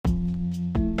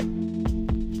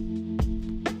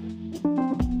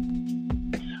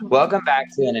Welcome back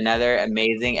to another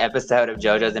amazing episode of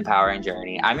Jojo's Empowering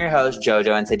Journey. I'm your host,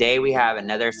 Jojo, and today we have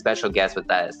another special guest with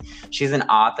us. She's an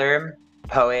author,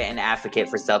 poet, and advocate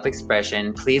for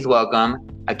self-expression. Please welcome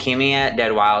Acamea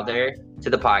Deadwilder to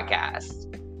the podcast.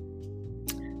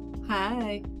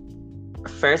 Hi.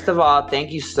 First of all, thank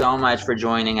you so much for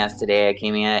joining us today,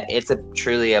 Acamea. It's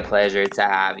truly a pleasure to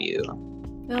have you.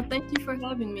 Well, thank you for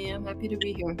having me. I'm happy to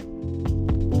be here.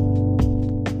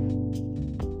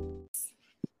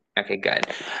 Okay, good.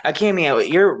 Acamea,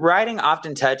 your writing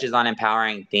often touches on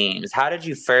empowering themes. How did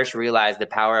you first realize the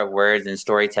power of words and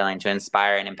storytelling to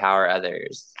inspire and empower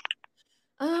others?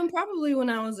 Probably when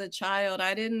I was a child.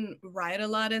 I didn't write a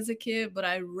lot as a kid, but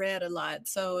I read a lot.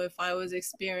 So if I was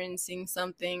experiencing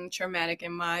something traumatic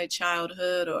in my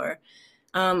childhood or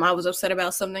I was upset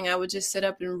about something, I would just sit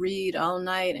up and read all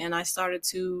night. And I started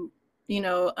to,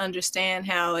 understand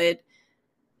how it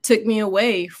took me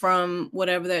away from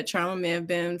whatever that trauma may have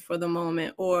been for the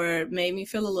moment, or made me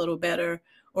feel a little better,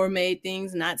 or made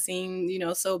things not seem,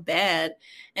 so bad.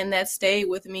 And that stayed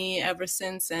with me ever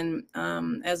since. And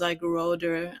as I grew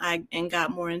older, and got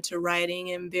more into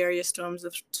writing and various forms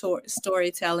of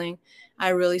storytelling, I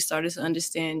really started to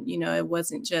understand, it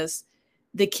wasn't just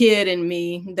the kid in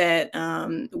me that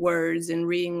words and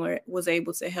reading was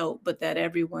able to help, but that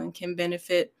everyone can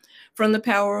benefit from the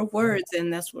power of words.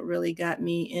 And that's what really got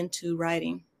me into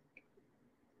writing.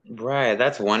 Right,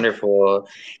 that's wonderful.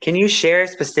 Can you share a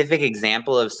specific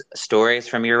example of stories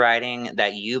from your writing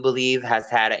that you believe has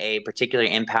had a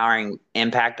particularly empowering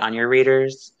impact on your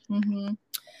readers? Mm-hmm.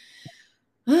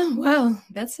 Oh, wow,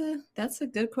 that's a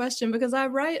good question, because I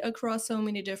write across so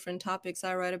many different topics.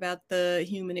 I write about the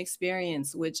human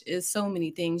experience, which is so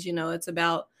many things. It's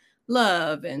about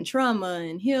love and trauma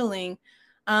and healing.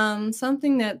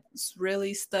 Something that's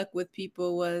really stuck with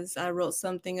people was I wrote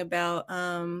something about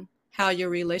how your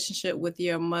relationship with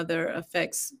your mother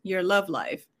affects your love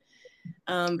life.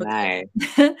 Nice.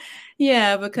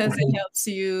 Yeah, because it helps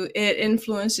you, it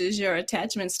influences your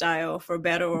attachment style for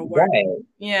better or worse. Right.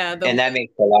 Yeah, And that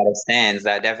makes a lot of sense.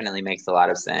 That definitely makes a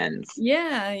lot of sense.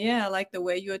 yeah, like the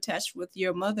way you attach with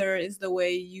your mother is the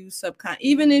way you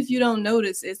even if you don't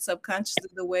notice, it's subconsciously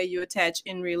the way you attach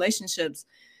in relationships.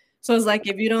 So it's like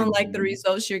if you don't like the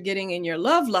results you're getting in your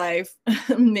love life,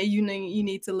 you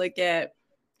need to look at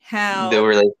how The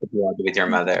relationship you have with your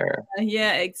mother.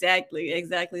 Yeah, exactly.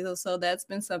 So that's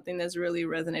been something that's really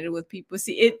resonated with people.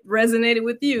 See, it resonated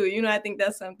with you. I think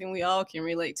that's something we all can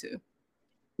relate to.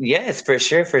 Yes, for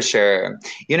sure, for sure.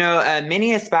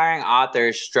 Many aspiring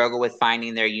authors struggle with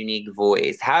finding their unique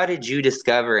voice. How did you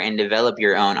discover and develop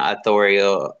your own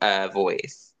authorial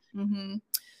voice? Mm-hmm.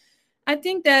 I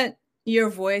think that your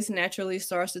voice naturally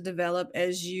starts to develop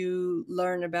as you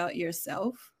learn about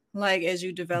yourself, like as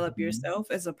you develop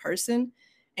yourself as a person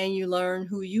and you learn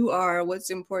who you are, what's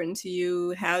important to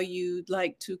you, how you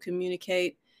like to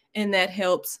communicate, and that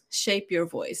helps shape your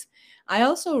voice. I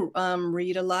also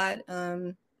read a lot.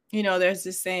 There's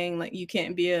this saying like you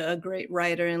can't be a great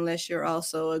writer unless you're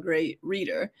also a great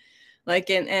reader. Like,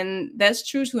 and that's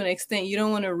true to an extent. You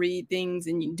don't want to read things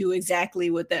and you do exactly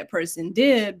what that person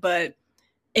did, but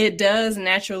it does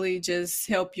naturally just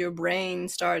help your brain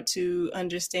start to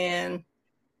understand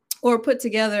or put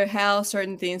together how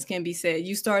certain things can be said.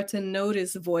 You start to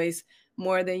notice voice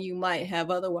more than you might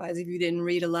have otherwise if you didn't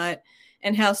read a lot,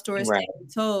 and how stories Right. can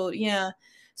be told. Yeah.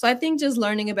 So I think just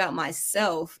learning about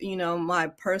myself, my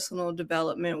personal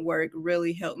development work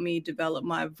really helped me develop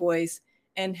my voice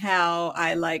and how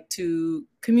I like to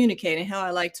communicate and how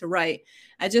I like to write.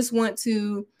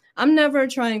 I'm never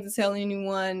trying to tell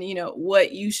anyone,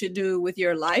 what you should do with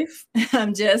your life.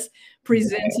 I'm just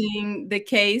presenting the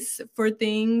case for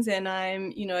things, and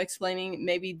I'm, explaining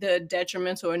maybe the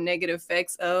detrimental or negative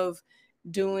effects of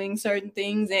doing certain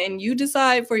things, and you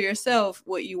decide for yourself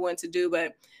what you want to do,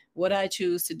 but what I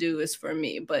choose to do is for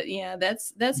me. But yeah,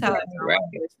 that's how I found Right.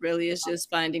 my voice. Really, is just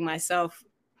finding myself.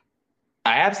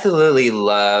 I absolutely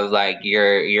love like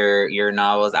your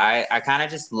novels. I kind of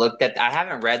just looked at. I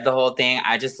haven't read the whole thing.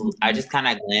 I just kind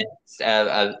of glimpsed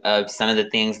of some of the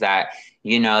things that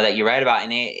that you write about,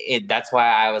 and that's why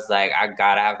I was like I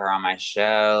gotta have her on my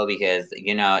show because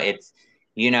it's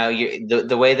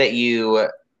the way that you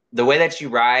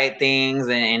write things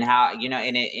and how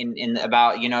in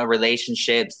about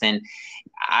relationships and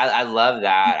I love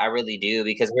that. I really do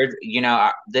because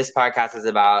this podcast is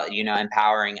about,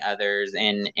 empowering others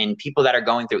and people that are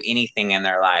going through anything in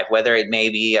their life, whether it may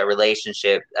be a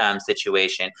relationship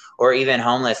situation or even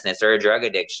homelessness or a drug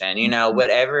addiction,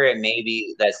 whatever it may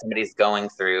be that somebody's going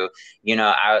through,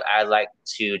 I like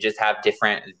to just have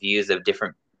different views of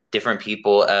different different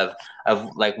people of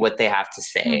like what they have to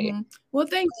say. Mm-hmm. Well,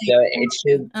 thank you. So Thank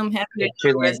you. I'm happy to it's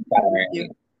truly resonate with you.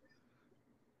 inspiring.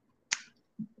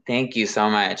 Thank you so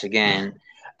much again.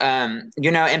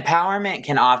 Empowerment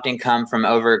can often come from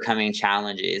overcoming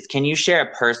challenges. Can you share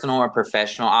a personal or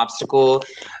professional obstacle,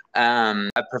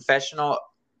 a professional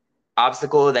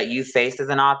obstacle that you faced as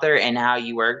an author and how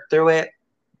you worked through it?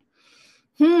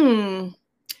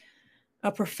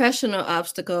 A professional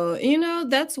obstacle.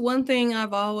 That's one thing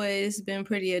I've always been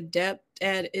pretty adept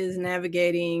at is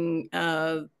navigating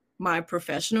my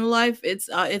professional life. It's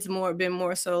been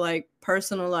more so like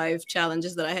personal life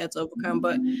challenges that I had to overcome.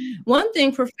 But one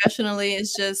thing professionally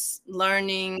is just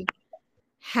learning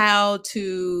how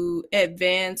to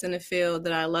advance in a field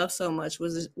that I love so much,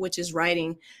 which is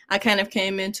writing. I kind of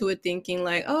came into it thinking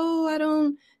like,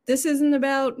 oh, this isn't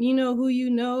about,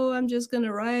 who I'm just going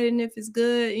to write. And if it's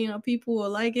good, people will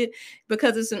like it.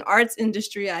 Because it's an arts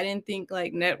industry, I didn't think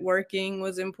like networking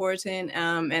was important.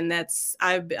 And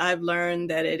I've learned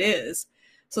that it is.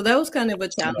 So that was kind of a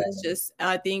challenge. Just,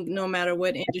 I think no matter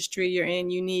what industry you're in,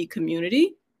 you need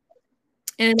community.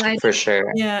 And For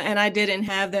sure. yeah, and I didn't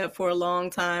have that for a long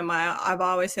time. I've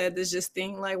always had this just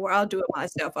thing like, well, I'll do it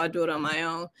myself. I'll do it on my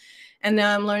own. And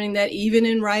now I'm learning that even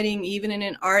in writing, even in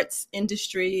an arts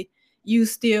industry, you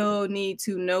still need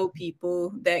to know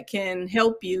people that can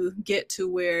help you get to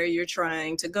where you're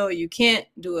trying to go. You can't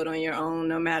do it on your own,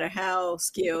 no matter how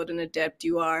skilled and adept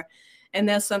you are. And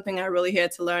that's something I really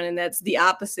had to learn. And that's the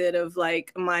opposite of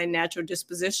like my natural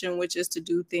disposition, which is to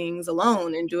do things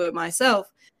alone and do it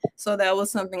myself. So that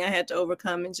was something I had to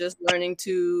overcome, and just learning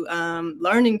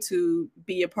to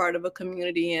be a part of a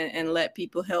community and let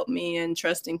people help me, and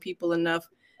trusting people enough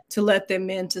to let them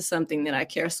into something that I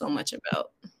care so much about.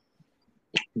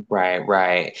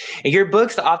 Right. And your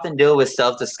books often deal with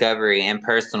self-discovery and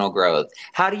personal growth.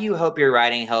 How do you hope your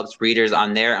writing helps readers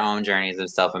on their own journeys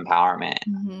of self-empowerment?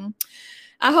 Mm-hmm.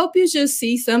 I hope you just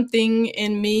see something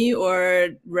in me or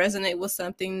resonate with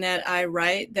something that I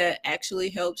write that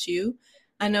actually helps you.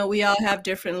 I know we all have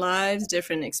different lives,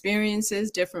 different experiences,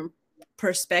 different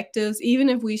perspectives. Even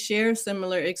if we share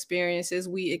similar experiences,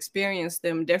 we experience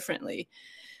them differently.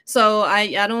 So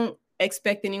I don't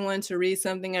expect anyone to read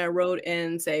something I wrote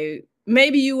and say,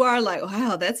 maybe you are like,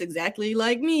 wow, that's exactly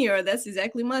like me, or that's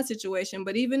exactly my situation.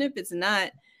 But even if it's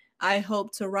not, I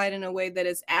hope to write in a way that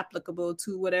is applicable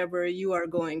to whatever you are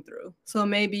going through. So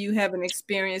maybe you haven't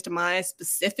experienced my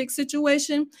specific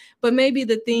situation, but maybe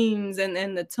the themes and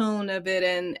the tone of it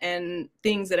and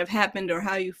things that have happened or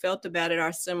how you felt about it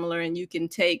are similar, and you can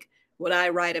take what I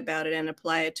write about it and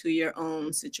apply it to your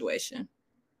own situation.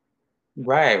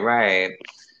 Right.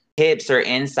 Tips or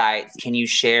insights can you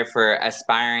share for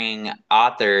aspiring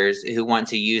authors who want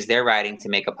to use their writing to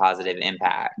make a positive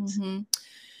impact? Mm-hmm.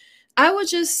 I would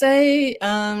just say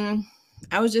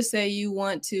you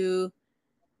want to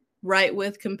write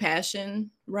with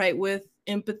compassion, write with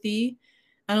empathy.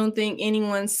 I don't think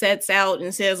anyone sets out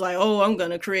and says like, "Oh, I'm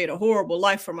going to create a horrible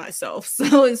life for myself."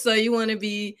 So you want to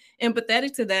be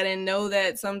empathetic to that and know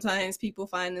that sometimes people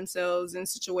find themselves in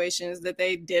situations that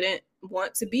they didn't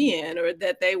want to be in, or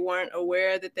that they weren't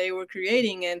aware that they were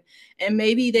creating, and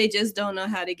maybe they just don't know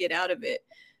how to get out of it.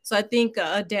 So I think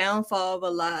a downfall of a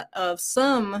lot of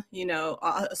some,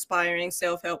 aspiring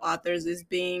self-help authors is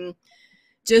being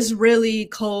just really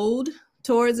cold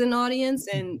towards an audience.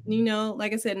 And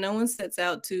like I said, no one sets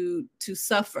out to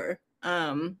suffer.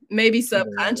 Maybe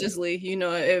subconsciously,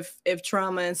 if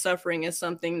trauma and suffering is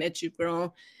something that you've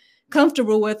grown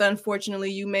comfortable with,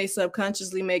 unfortunately you may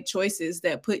subconsciously make choices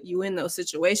that put you in those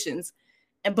situations.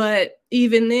 But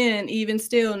even then, even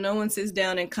still, no one sits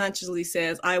down and consciously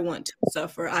says, I want to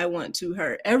suffer, I want to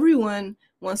hurt. Everyone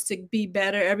wants to be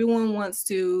better. Everyone wants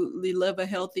to live a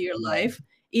healthier life,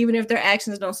 even if their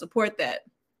actions don't support that.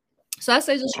 So I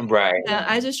say just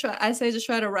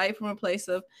try to write from a place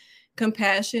of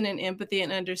compassion and empathy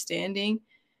and understanding.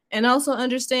 And also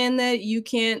understand that you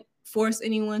can't force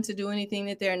anyone to do anything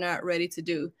that they're not ready to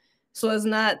do. So it's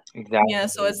not, Exactly. yeah,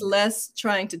 so it's less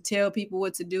trying to tell people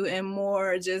what to do and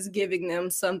more just giving them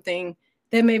something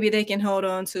that maybe they can hold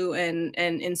on to and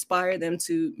inspire them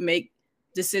to make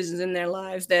decisions in their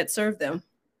lives that serve them.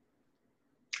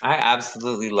 I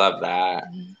absolutely love that.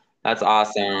 That's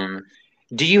awesome.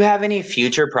 Do you have any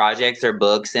future projects or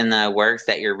books in the works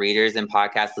that your readers and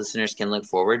podcast listeners can look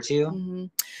forward to? Mm-hmm.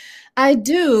 I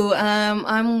do.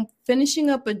 I'm finishing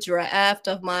up a draft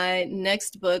of my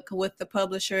next book with the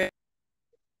publisher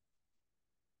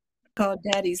called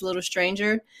Daddy's Little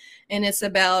Stranger. And it's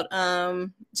about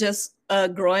just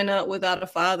growing up without a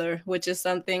father, which is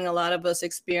something a lot of us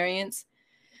experience.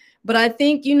 But I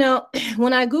think,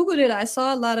 when I Googled it, I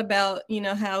saw a lot about,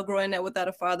 how growing up without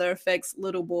a father affects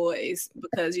little boys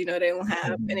because, they don't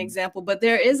have an Mhm. example. But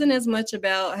there isn't as much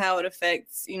about how it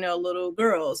affects, little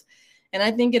girls. And I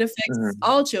think it affects Mhm.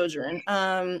 all children.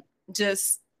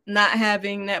 Just not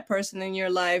having that person in your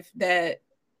life that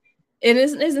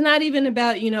it's not even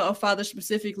about, a father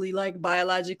specifically, like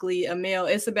biologically a male.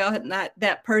 It's about not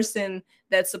that person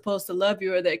that's supposed to love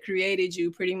you or that created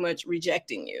you pretty much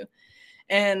rejecting you,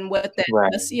 and what that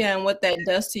Right. does, yeah, and what that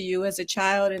does to you as a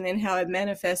child, and then how it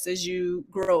manifests as you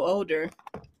grow older.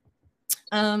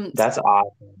 Um, That's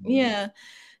awesome. yeah.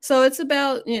 So it's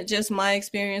about, just my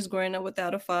experience growing up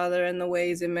without a father and the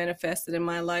ways it manifested in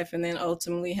my life, and then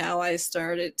ultimately how I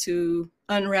started to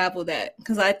unravel that.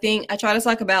 Because I think I try to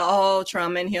talk about all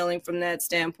trauma and healing from that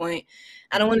standpoint.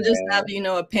 I don't want to just have,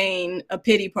 Yeah. a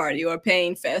pity party or a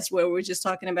pain fest where we're just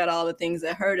talking about all the things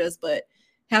that hurt us, but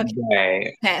how can we Right.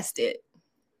 get past it?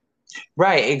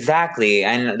 Right, exactly.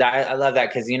 And I love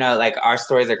that because, like our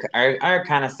stories are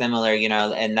kind of similar,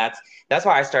 and that's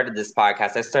why I started this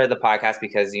podcast. I started the podcast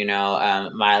because,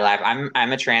 my life,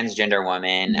 I'm a transgender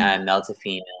woman, Mhm. male to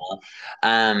female.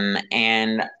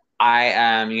 And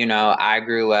I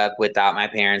grew up without my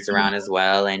parents around as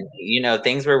well. And,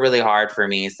 things were really hard for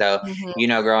me. So,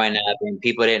 Mhm. growing up and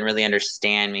people didn't really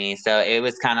understand me. So it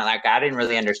was kind of like I didn't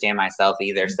really understand myself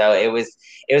either. So it was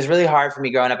really hard for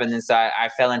me growing up. And then so I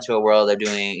fell into a world of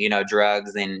doing,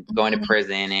 drugs and going to Mhm.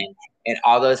 prison and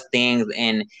all those things.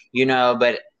 And,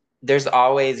 but there's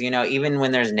always, even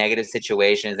when there's negative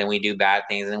situations and we do bad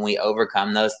things and we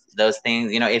overcome those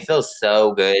things, it feels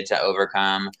so good to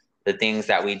overcome the things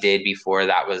that we did before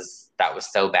that was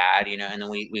so bad, and then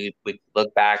we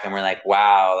look back and we're like,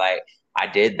 wow, like I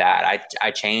did that.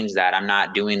 I changed that. I'm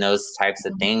not doing those types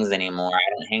of things anymore.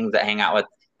 I don't hang out with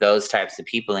those types of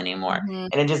people anymore. Mhm.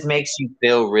 And it just makes you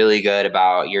feel really good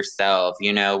about yourself,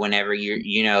 whenever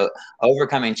you're,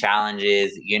 overcoming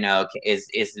challenges,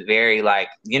 is very like,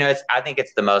 it's I think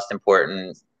it's the most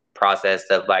important process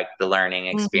of like the learning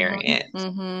Mhm. experience.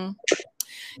 Mhm.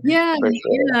 Yeah, For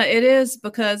sure. yeah, it is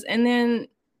because, and then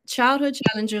childhood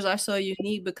challengers are so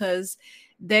unique because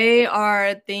they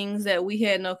are things that we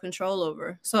had no control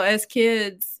over. So as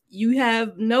kids, you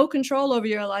have no control over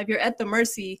your life. You're at the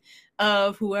mercy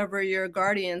of whoever your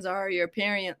guardians are, your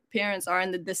parents are,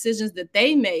 and the decisions that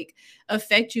they make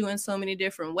affect you in so many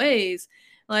different ways.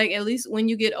 Like, at least when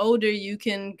you get older, you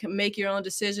can make your own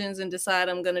decisions and decide,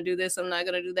 I'm going to do this, I'm not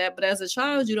going to do that. But as a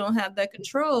child, you don't have that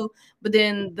control. But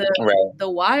then Right. the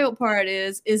wild part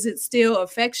is it still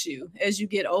affects you as you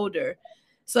get older.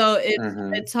 So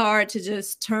Hmm. it's hard to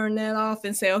just turn that off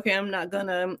and say, okay, I'm not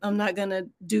gonna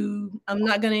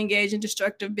engage in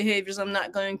destructive behaviors. I'm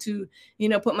not going to,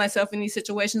 put myself in these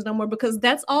situations no more, because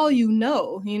that's all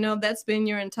that's been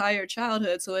your entire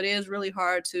childhood. So it is really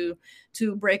hard to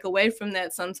break away from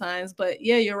that sometimes. But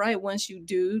yeah, you're right. Once you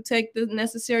do take the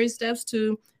necessary steps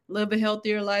to live a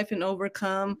healthier life and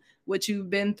overcome what you've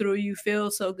been through, you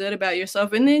feel so good about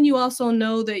yourself, and then you also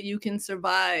know that you can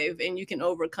survive and you can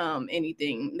overcome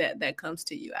anything that comes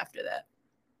to you after that.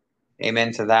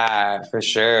 Amen to that, for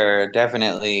sure,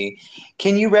 definitely.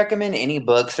 Can you recommend any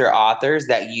books or authors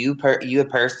that you have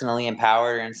personally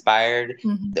empowered or inspired,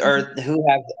 or Mhm. who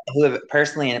have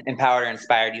personally empowered or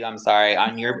inspired you? I'm sorry,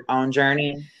 on your own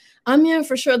journey. Yeah,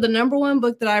 for sure. The number one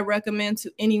book that I recommend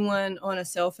to anyone on a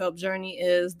self-help journey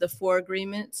is The Four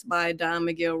Agreements by Don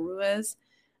Miguel Ruiz.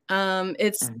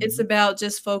 It's Hmm. about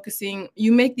just focusing.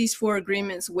 You make these four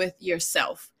agreements with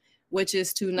yourself, which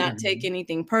is to not take Hmm.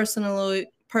 anything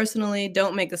personally,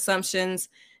 don't make assumptions,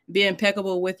 be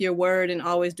impeccable with your word, and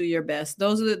always do your best.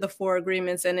 Those are the four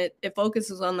agreements, and it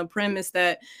focuses on the premise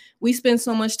that we spend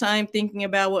so much time thinking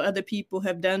about what other people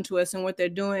have done to us and what they're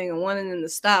doing, and wanting them to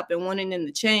stop and wanting them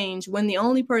to change, when the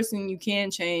only person you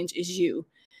can change is you.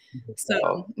 So,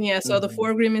 So, yeah, so the mhm.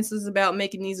 four agreements is about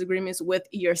making these agreements with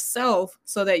yourself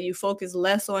so that you focus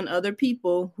less on other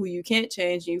people who you can't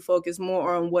change, and you focus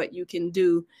more on what you can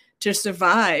do to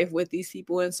survive with these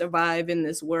people and survive in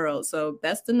this world. So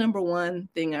that's the number one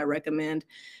thing I recommend.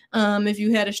 If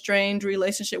you had a strained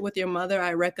relationship with your mother,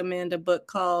 I recommend a book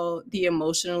called The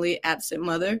Emotionally Absent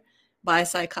Mother by a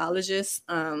psychologist.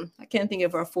 I can't think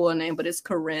of her full name, but it's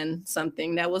Corinne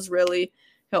something. That was really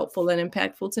helpful and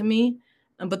impactful to me.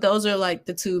 But those are like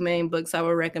the two main books I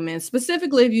would recommend.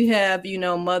 Specifically, if you have,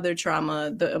 mother trauma,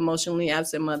 The Emotionally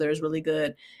Absent Mother is really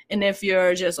good. And if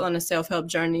you're just on a self-help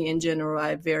journey in general,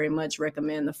 I very much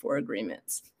recommend The Four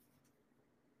Agreements.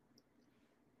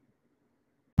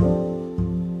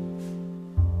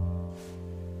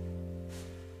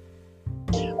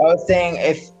 I was saying,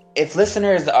 if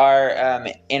listeners are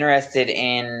interested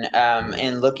in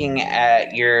looking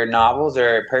at your novels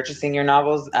or purchasing your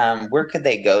novels, where could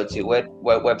they go to? What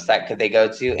website could they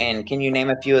go to? And can you name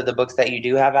a few of the books that you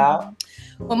do have out?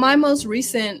 Well, my most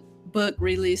recent book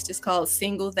released is called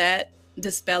Single That: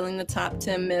 Dispelling the Top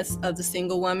 10 Myths of the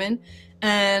Single Woman.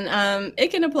 And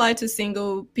it can apply to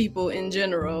single people in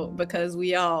general because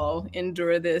we all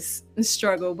endure this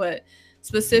struggle. But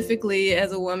specifically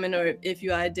as a woman, or if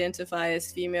you identify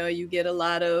as female, you get a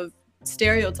lot of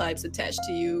stereotypes attached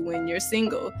to you when you're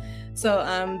single. So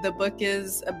the book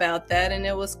is about that, and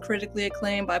it was critically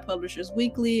acclaimed by Publishers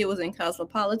Weekly. It was in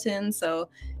Cosmopolitan, so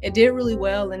it did really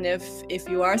well. And if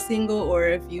you are single, or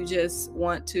if you just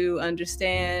want to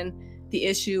understand the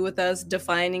issue with us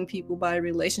defining people by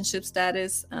relationship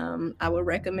status, I would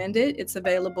recommend it. It's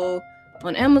available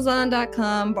on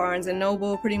Amazon.com, Barnes and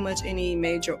Noble, pretty much any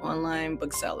major online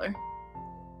bookseller.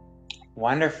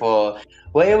 Wonderful.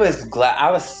 Well, it was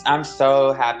I'm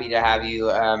so happy to have you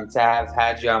to have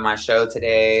had you on my show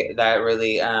today. That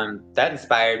really that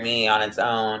inspired me on its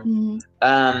own.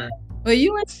 Mm-hmm. Well,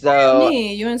 you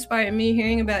inspired me.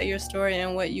 Hearing about your story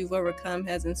and what you've overcome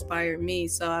has inspired me.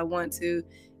 So I want to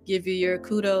give you your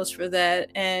kudos for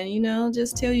that, and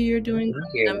just tell you you're doing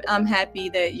great. I'm happy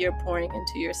that you're pouring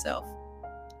into yourself.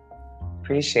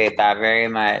 Appreciate that very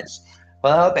much.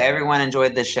 Well, I hope everyone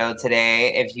enjoyed the show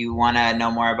today. If you want to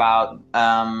know more about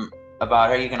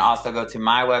her, you can also go to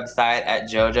my website at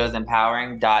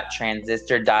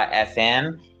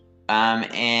jojosempowering.transistor.fm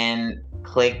and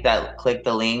click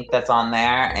the link that's on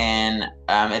there, and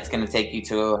it's going to take you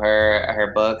to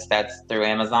her books. That's through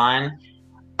Amazon.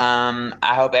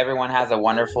 I hope everyone has a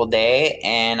wonderful day,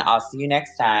 and I'll see you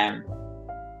next time.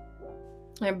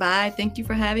 Bye. Thank you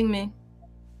for having me.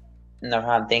 No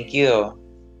problem. Thank you.